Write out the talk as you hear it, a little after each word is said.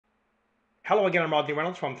Hello again, I'm Rodney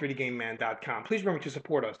Reynolds from 3dgameman.com. Please remember to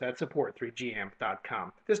support us at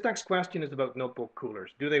support3gm.com. This next question is about notebook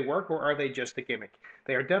coolers. Do they work or are they just a gimmick?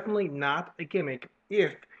 They are definitely not a gimmick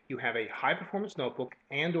if you have a high-performance notebook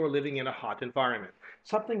and or living in a hot environment.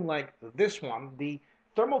 Something like this one, the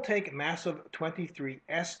Thermaltake Massive 23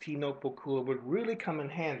 ST notebook cooler would really come in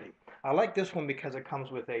handy. I like this one because it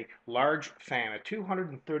comes with a large fan, a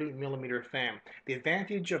 230 millimeter fan. The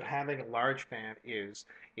advantage of having a large fan is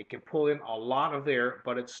it can pull in a lot of air,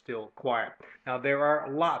 but it's still quiet. Now, there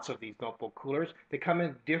are lots of these notebook coolers. They come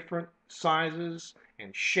in different sizes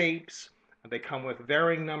and shapes. They come with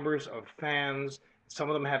varying numbers of fans. Some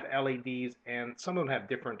of them have LEDs and some of them have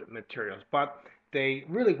different materials, but they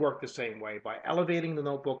really work the same way by elevating the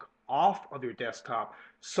notebook off of your desktop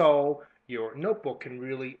so your notebook can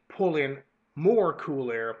really pull in more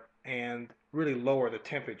cool air and really lower the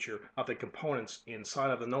temperature of the components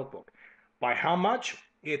inside of the notebook. By how much?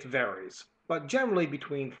 It varies, but generally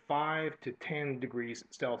between 5 to 10 degrees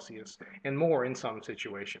Celsius and more in some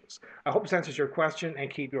situations. I hope this answers your question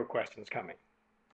and keep your questions coming.